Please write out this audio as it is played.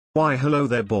Why hello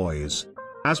there boys.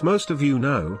 As most of you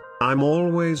know, I'm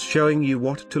always showing you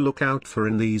what to look out for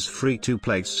in these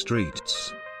free-to-play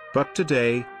streets. But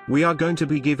today, we are going to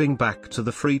be giving back to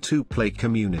the free-to-play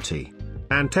community.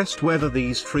 And test whether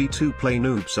these free-to-play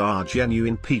noobs are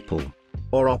genuine people.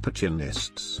 Or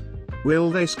opportunists. Will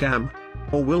they scam?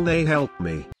 Or will they help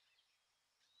me?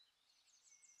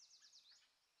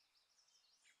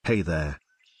 Hey there.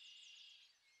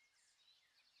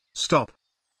 Stop.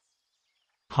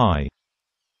 Hi.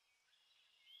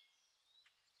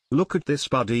 Look at this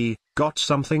buddy, got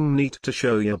something neat to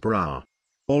show ya brah.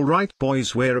 Alright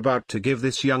boys, we're about to give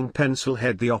this young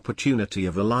pencilhead the opportunity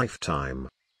of a lifetime.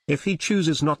 If he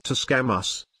chooses not to scam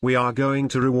us, we are going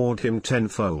to reward him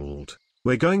tenfold.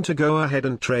 We're going to go ahead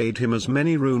and trade him as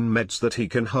many rune meds that he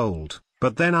can hold,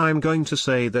 but then I'm going to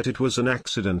say that it was an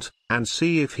accident, and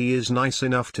see if he is nice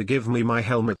enough to give me my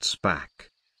helmets back.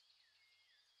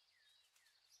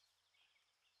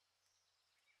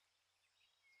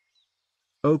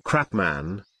 Oh crap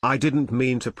man, I didn't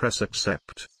mean to press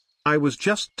accept. I was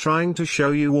just trying to show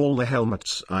you all the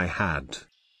helmets I had.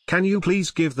 Can you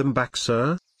please give them back,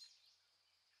 sir?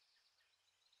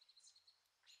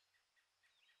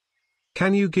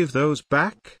 Can you give those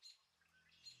back?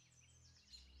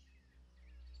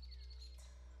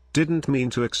 Didn't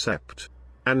mean to accept.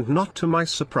 And not to my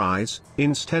surprise,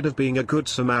 instead of being a good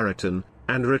Samaritan,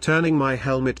 and returning my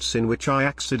helmets in which I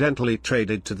accidentally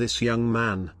traded to this young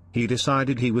man, he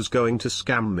decided he was going to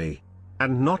scam me.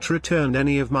 And not return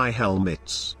any of my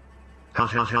helmets. Ha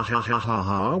ha ha ha ha ha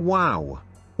ha, wow.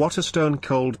 What a stone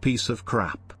cold piece of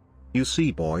crap. You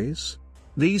see boys?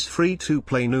 These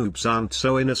free-to-play noobs aren't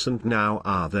so innocent now,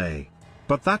 are they?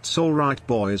 But that's alright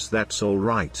boys, that's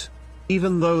alright.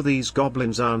 Even though these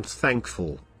goblins aren't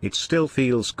thankful, it still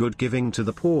feels good giving to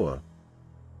the poor.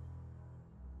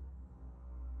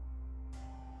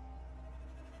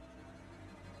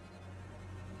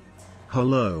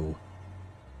 Hello.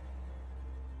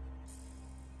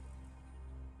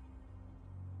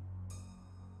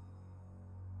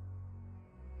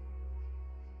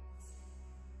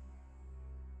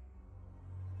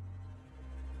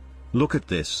 Look at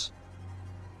this.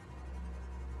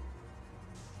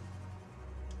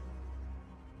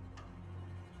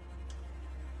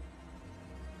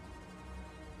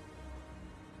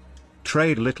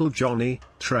 Trade little Johnny,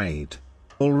 trade.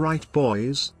 Alright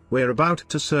boys, we're about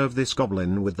to serve this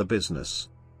goblin with the business.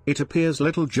 It appears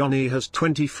little Johnny has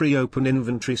 20 free open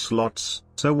inventory slots,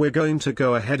 so we're going to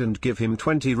go ahead and give him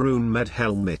 20 rune med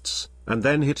helmets, and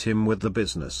then hit him with the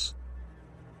business.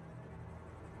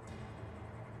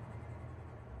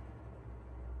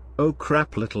 Oh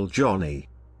crap little Johnny.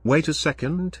 Wait a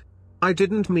second. I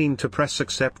didn't mean to press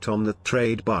accept on the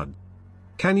trade bud.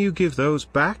 Can you give those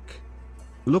back?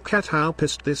 Look at how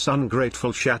pissed this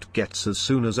ungrateful shat gets as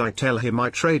soon as I tell him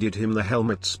I traded him the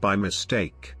helmets by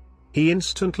mistake. He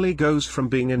instantly goes from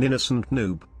being an innocent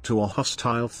noob, to a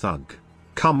hostile thug.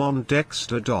 Come on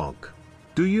Dexter dog.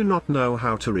 Do you not know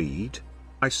how to read?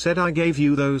 I said I gave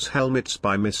you those helmets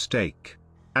by mistake.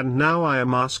 And now I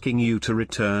am asking you to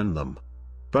return them.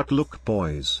 But look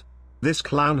boys. This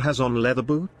clown has on leather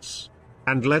boots?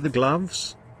 And leather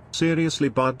gloves? Seriously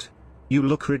bud? You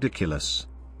look ridiculous.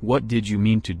 What did you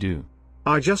mean to do?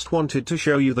 I just wanted to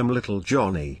show you them little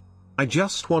Johnny. I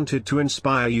just wanted to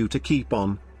inspire you to keep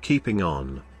on, keeping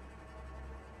on.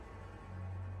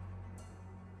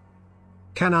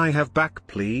 Can I have back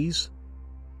please?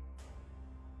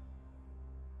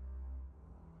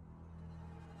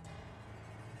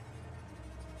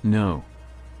 No.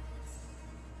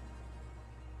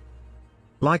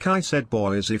 Like I said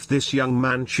boys, if this young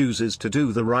man chooses to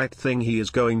do the right thing, he is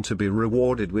going to be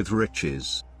rewarded with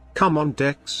riches. Come on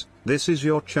Dex, this is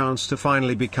your chance to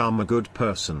finally become a good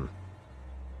person.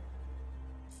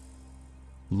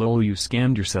 Lol, you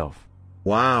scammed yourself.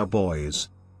 Wow boys.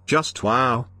 Just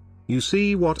wow. You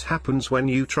see what happens when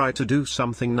you try to do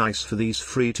something nice for these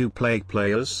free-to-play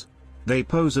players? They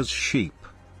pose as sheep.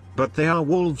 But they are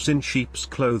wolves in sheep's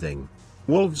clothing.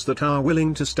 Wolves that are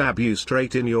willing to stab you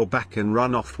straight in your back and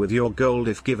run off with your gold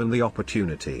if given the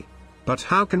opportunity. But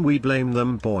how can we blame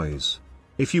them boys?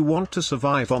 If you want to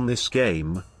survive on this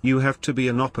game, you have to be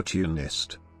an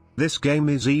opportunist. This game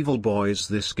is evil boys,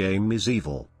 this game is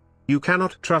evil. You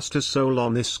cannot trust a soul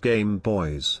on this game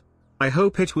boys. I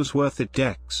hope it was worth it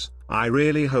Dex, I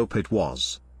really hope it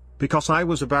was. Because I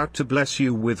was about to bless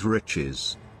you with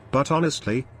riches. But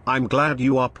honestly, I'm glad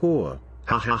you are poor.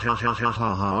 Ha ha ha ha ha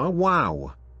ha ha,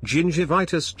 wow.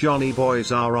 Gingivitis Johnny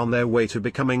boys are on their way to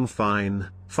becoming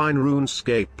fine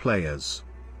RuneScape players.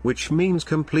 Which means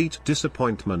complete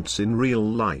disappointments in real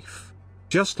life.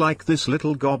 Just like this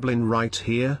little goblin right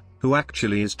here, who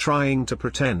actually is trying to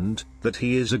pretend that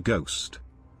he is a ghost.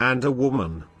 And a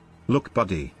woman. Look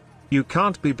buddy. You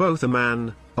can't be both a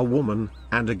man, a woman,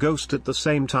 and a ghost at the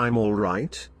same time,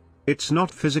 alright? It's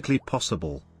not physically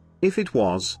possible. If it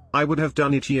was, I would have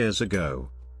done it years ago.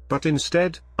 But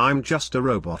instead, I'm just a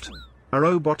robot. A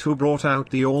robot who brought out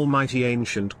the almighty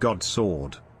ancient god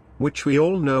sword. Which we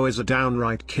all know is a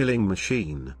downright killing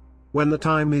machine. When the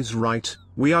time is right,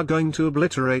 we are going to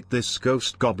obliterate this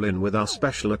ghost goblin with our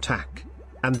special attack.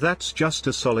 And that's just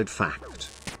a solid fact.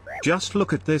 Just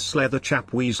look at this leather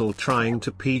chap weasel trying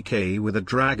to PK with a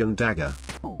dragon dagger.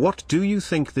 What do you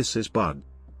think this is, bud?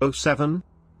 07?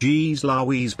 Jeez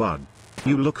Louise, bud.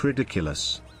 You look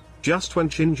ridiculous. Just when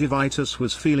Gingivitis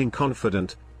was feeling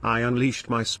confident, I unleashed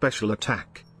my special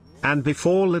attack. And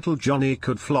before little Johnny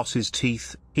could floss his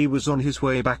teeth, he was on his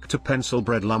way back to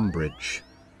Pencilbread Lumbridge.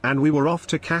 And we were off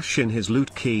to cash in his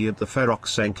loot key at the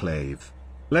Ferox Enclave.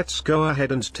 Let's go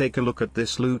ahead and take a look at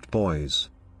this loot, boys.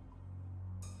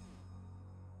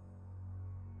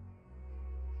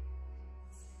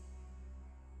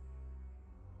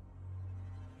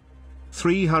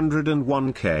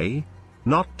 $301k?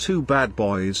 Not too bad,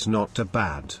 boys, not too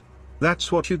bad.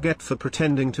 That's what you get for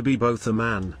pretending to be both a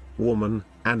man, woman,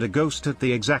 and a ghost at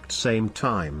the exact same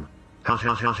time. Ha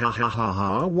ha ha ha ha ha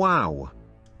ha, wow.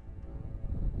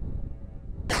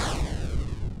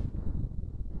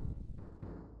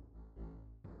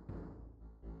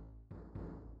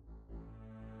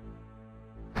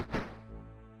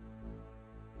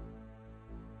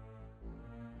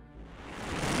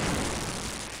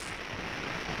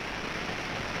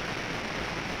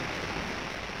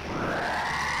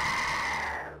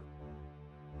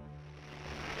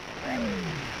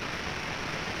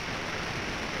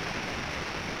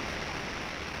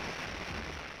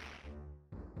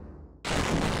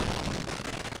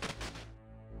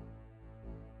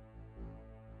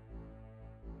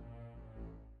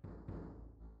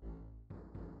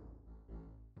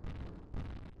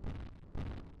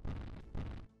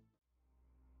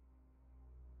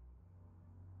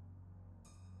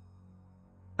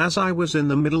 As I was in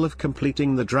the middle of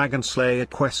completing the Dragon Slayer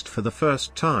quest for the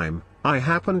first time, I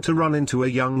happened to run into a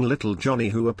young little Johnny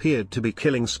who appeared to be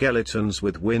killing skeletons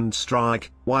with Wind Strike,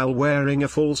 while wearing a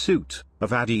full suit of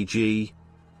ADG.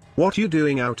 What you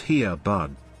doing out here,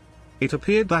 bud? It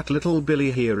appeared that little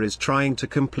Billy here is trying to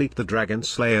complete the Dragon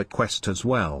Slayer quest as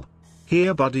well.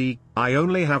 Here buddy, I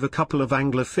only have a couple of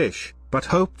anglerfish, but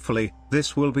hopefully,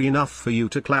 this will be enough for you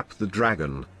to clap the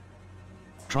dragon.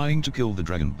 Trying to kill the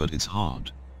dragon, but it's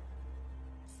hard.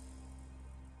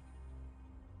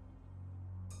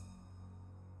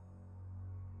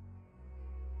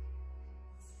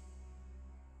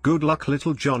 Good luck,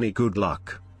 little Johnny, good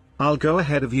luck. I'll go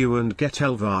ahead of you and get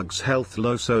Elvarg's health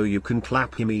low so you can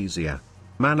clap him easier.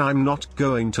 Man, I'm not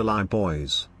going to lie,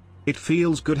 boys. It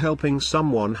feels good helping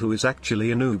someone who is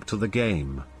actually a noob to the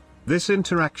game. This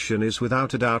interaction is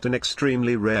without a doubt an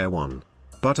extremely rare one.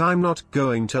 But I'm not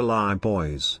going to lie,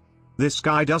 boys. This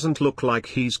guy doesn't look like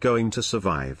he's going to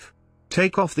survive.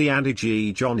 Take off the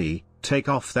ADG, Johnny, take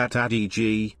off that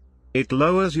ADG. It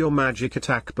lowers your magic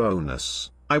attack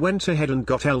bonus. I went ahead and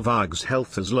got Elvarg's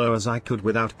health as low as I could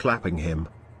without clapping him.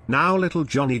 Now little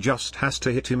Johnny just has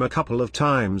to hit him a couple of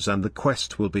times and the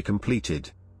quest will be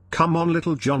completed. Come on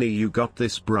little Johnny, you got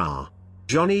this, brah.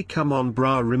 Johnny, come on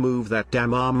brah, remove that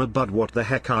damn armor, bud. What the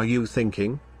heck are you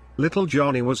thinking? Little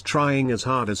Johnny was trying as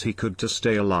hard as he could to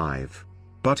stay alive.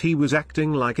 But he was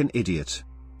acting like an idiot.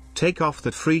 Take off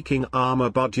that freaking armor,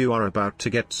 bud, you are about to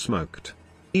get smoked.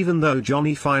 Even though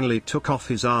Johnny finally took off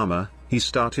his armor, he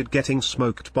started getting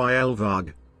smoked by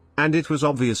Elvarg. And it was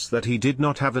obvious that he did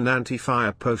not have an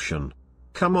anti-fire potion.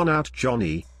 Come on out,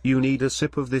 Johnny, you need a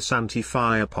sip of this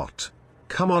anti-fire pot.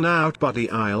 Come on out, buddy,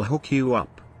 I'll hook you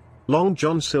up. Long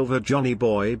John Silver Johnny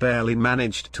boy barely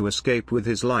managed to escape with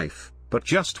his life, but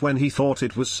just when he thought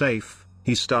it was safe,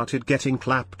 he started getting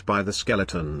clapped by the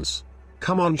skeletons.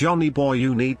 Come on Johnny boy,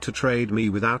 you need to trade me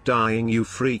without dying, you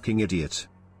freaking idiot.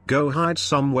 Go hide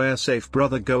somewhere safe,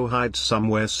 brother, go hide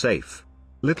somewhere safe.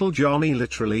 Little Johnny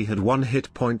literally had one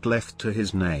hit point left to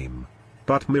his name.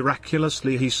 But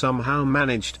miraculously he somehow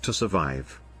managed to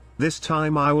survive. This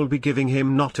time I will be giving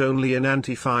him not only an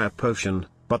anti-fire potion,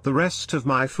 but the rest of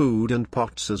my food and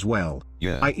pots as well.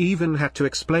 Yeah. I even had to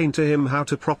explain to him how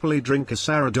to properly drink a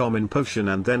Saradomin potion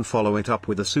and then follow it up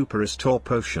with a Super Restore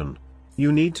potion.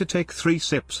 You need to take 3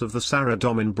 sips of the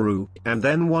Saradomin brew, and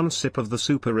then 1 sip of the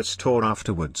Super Restore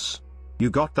afterwards. You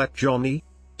got that, Johnny?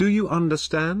 Do you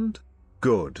understand?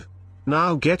 Good.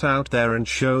 Now get out there and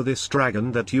show this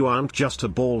dragon that you aren't just a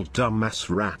bald dumbass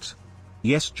rat.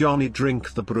 Yes Johnny,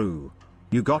 drink the brew.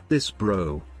 You got this,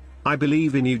 bro. I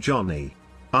believe in you, Johnny.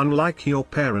 Unlike your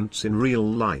parents in real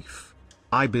life.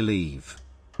 I believe.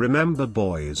 Remember,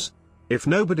 boys. If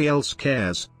nobody else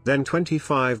cares, then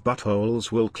 25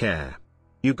 buttholes will care.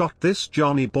 You got this,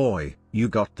 Johnny boy, you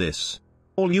got this.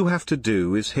 All you have to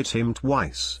do is hit him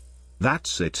twice.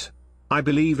 That's it. I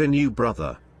believe in you,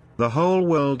 brother. The whole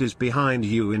world is behind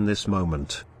you in this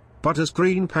moment. But as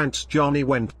Green Pants Johnny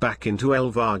went back into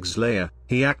Elvarg's lair,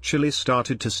 he actually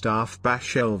started to staff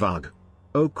bash Elvarg.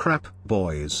 Oh crap,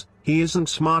 boys, he isn't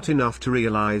smart enough to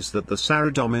realize that the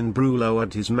Saradomin Brew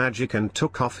lowered his magic and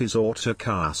took off his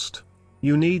auto-cast.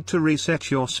 You need to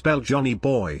reset your spell, Johnny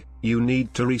boy, you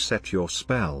need to reset your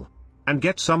spell. And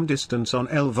get some distance on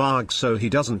Elvarg so he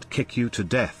doesn't kick you to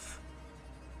death.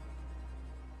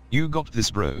 You got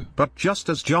this, bro. But just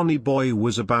as Johnny boy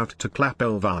was about to clap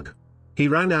Elvarg, he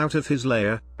ran out of his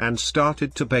lair, and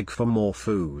started to beg for more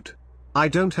food. I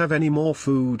don't have any more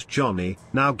food, Johnny,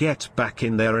 now get back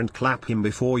in there and clap him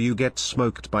before you get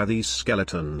smoked by these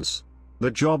skeletons.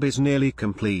 The job is nearly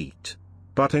complete.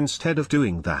 But instead of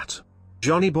doing that,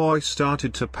 Johnny boy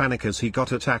started to panic as he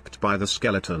got attacked by the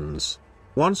skeletons.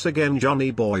 Once again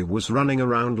Johnny boy was running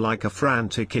around like a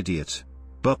frantic idiot.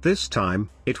 But this time,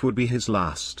 it would be his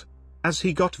last. As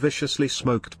he got viciously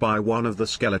smoked by one of the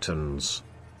skeletons,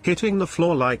 hitting the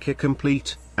floor like a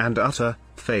complete and utter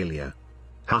failure.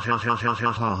 Ha ha ha ha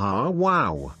ha ha ha,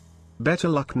 wow. Better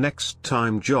luck next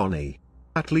time, Johnny.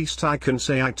 At least I can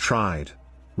say I tried.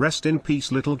 Rest in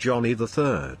peace, little Johnny the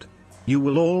Third. You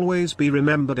will always be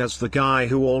remembered as the guy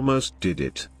who almost did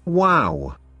it.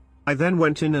 Wow. I then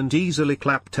went in and easily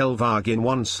clapped Elvarg in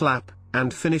one slap,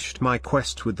 and finished my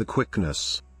quest with the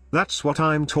quickness. That's what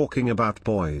I'm talking about,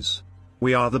 boys.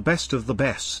 We are the best of the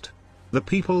best. The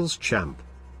people's champ.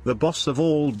 The boss of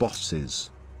all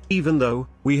bosses. Even though,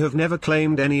 we have never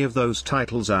claimed any of those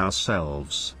titles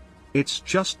ourselves. It's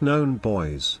just known,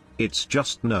 boys, it's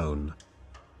just known.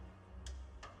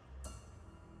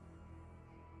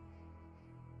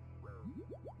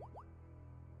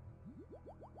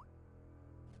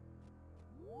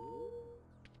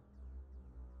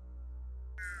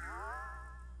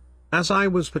 As I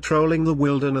was patrolling the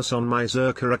wilderness on my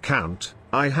Zerka account,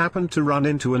 I happened to run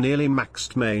into a nearly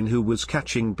maxed main who was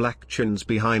catching black chins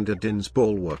behind a Din's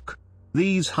bulwark.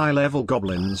 These high-level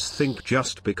goblins think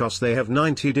just because they have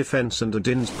 90 defense and a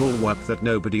Din's bulwark that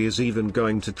nobody is even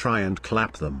going to try and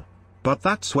clap them. But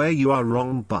that's where you are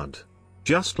wrong, bud.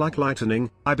 Just like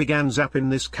lightning, I began zapping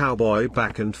this cowboy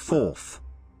back and forth.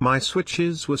 My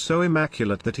switches were so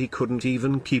immaculate that he couldn't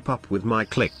even keep up with my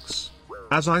clicks.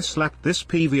 As I slapped this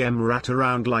PVM rat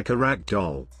around like a rag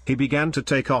doll, he began to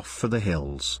take off for the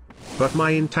hills. But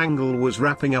my entangle was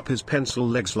wrapping up his pencil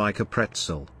legs like a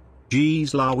pretzel.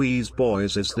 Jeez Louise,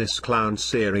 boys, is this clown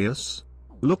serious?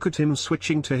 Look at him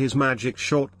switching to his magic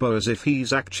short bow as if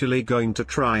he's actually going to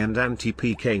try and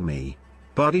anti-PK me.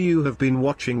 Buddy, you have been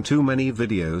watching too many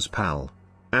videos, pal.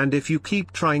 And if you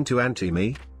keep trying to anti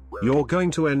me, you're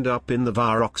going to end up in the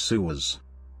Varrock sewers.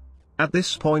 At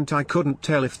this point I couldn't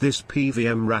tell if this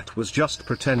PVM rat was just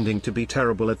pretending to be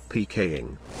terrible at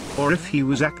PKing, or if he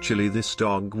was actually this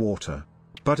dog water.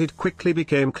 But it quickly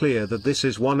became clear that this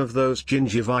is one of those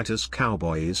gingivitis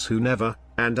cowboys who never,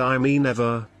 and I mean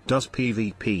never, does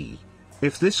PvP.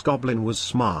 If this goblin was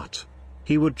smart,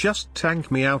 he would just tank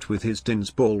me out with his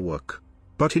Din's bulwark.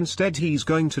 But instead he's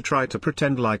going to try to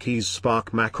pretend like he's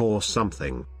Spark Mac or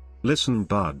something. Listen,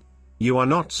 bud. You are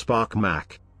not Spark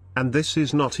Mac. And this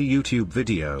is not a YouTube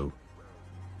video.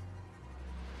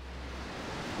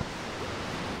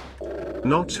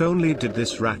 Not only did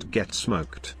this rat get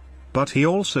smoked, but he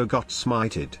also got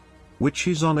smited. Which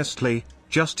is honestly,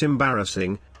 just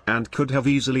embarrassing, and could have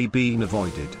easily been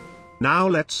avoided. Now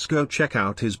let's go check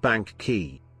out his bank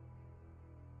key.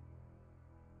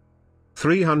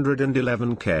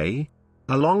 311k?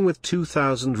 Along with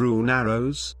 2000 rune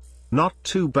arrows? Not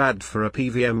too bad for a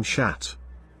PVM chat.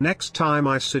 Next time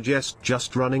I suggest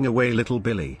just running away, little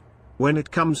Billy. When it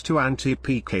comes to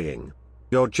anti-PKing,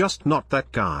 you're just not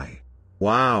that guy.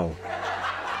 Wow.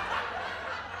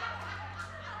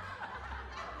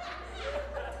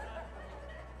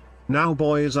 Now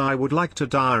boys, I would like to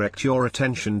direct your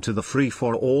attention to the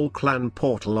free-for-all clan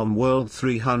portal on World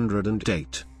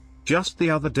 308. Just the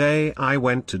other day I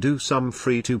went to do some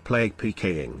free-to-play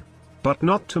PKing. But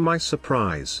not to my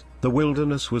surprise, the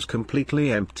wilderness was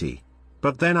completely empty.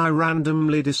 But then I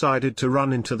randomly decided to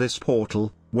run into this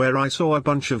portal, where I saw a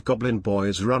bunch of goblin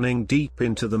boys running deep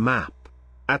into the map.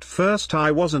 At first I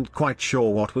wasn't quite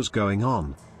sure what was going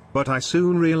on. But I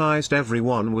soon realized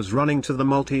everyone was running to the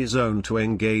multi-zone to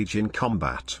engage in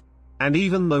combat. And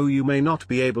even though you may not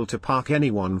be able to park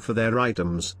anyone for their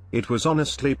items, it was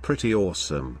honestly pretty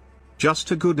awesome.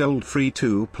 Just a good old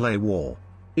free-to-play war.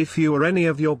 If you or any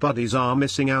of your buddies are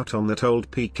missing out on that old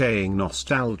PKing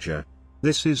nostalgia,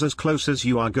 this is as close as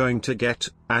you are going to get,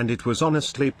 and it was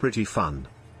honestly pretty fun.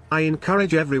 I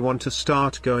encourage everyone to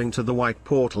start going to the white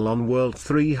portal on World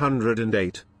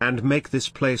 308, and make this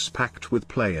place packed with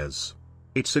players.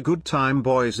 It's a good time,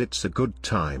 boys, it's a good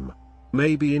time.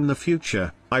 Maybe in the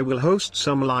future, I will host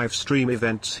some live stream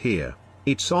events here.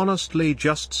 It's honestly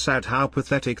just sad how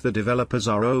pathetic the developers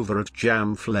are over at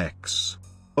Jamflex.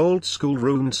 Old School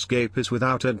RuneScape is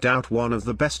without a doubt one of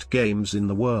the best games in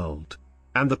the world.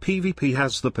 And the PvP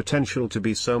has the potential to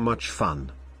be so much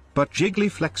fun. But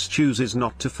Jigglyflex chooses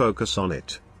not to focus on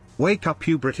it. Wake up,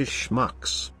 you British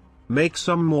schmucks. Make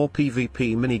some more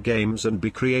PvP minigames and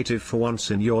be creative for once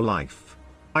in your life.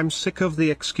 I'm sick of the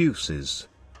excuses.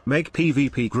 Make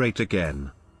PvP great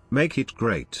again. Make it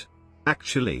great.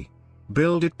 Actually,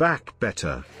 build it back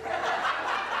better.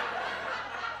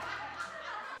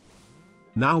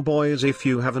 Now boys, if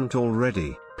you haven't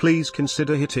already, please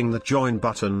consider hitting the join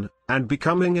button, and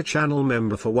becoming a channel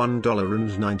member for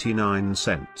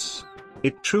 $1.99.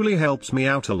 It truly helps me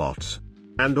out a lot.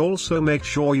 And also make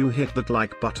sure you hit that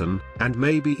like button, and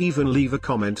maybe even leave a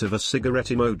comment of a cigarette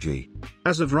emoji.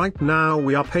 As of right now,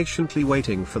 we are patiently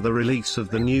waiting for the release of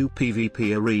the new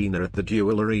PvP arena at the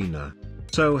Duel Arena.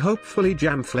 So hopefully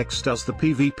Jamflex does the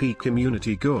PvP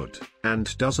community good,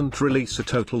 and doesn't release a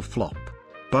total flop.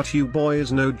 But you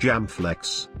boys know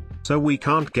Jamflex, so we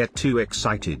can't get too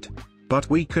excited. But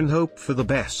we can hope for the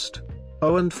best.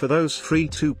 Oh, and for those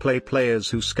free-to-play players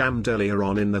who scammed earlier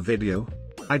on in the video,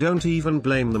 I don't even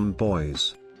blame them,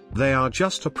 boys. They are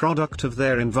just a product of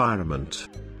their environment.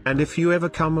 And if you ever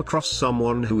come across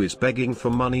someone who is begging for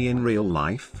money in real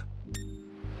life,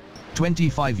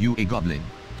 25 UA Goblin.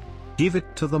 give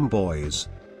it to them, boys.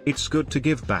 It's good to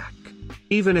give back.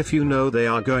 Even if you know they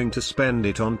are going to spend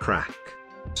it on crack.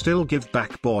 Still give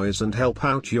back, boys, and help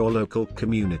out your local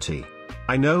community.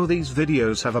 I know these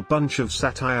videos have a bunch of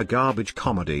satire garbage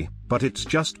comedy, but it's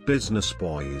just business,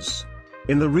 boys.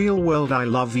 In the real world, I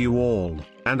love you all,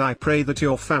 and I pray that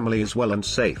your family is well and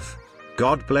safe.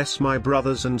 God bless my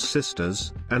brothers and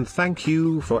sisters, and thank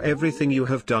you for everything you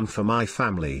have done for my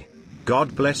family.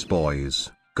 God bless,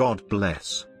 boys. God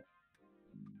bless.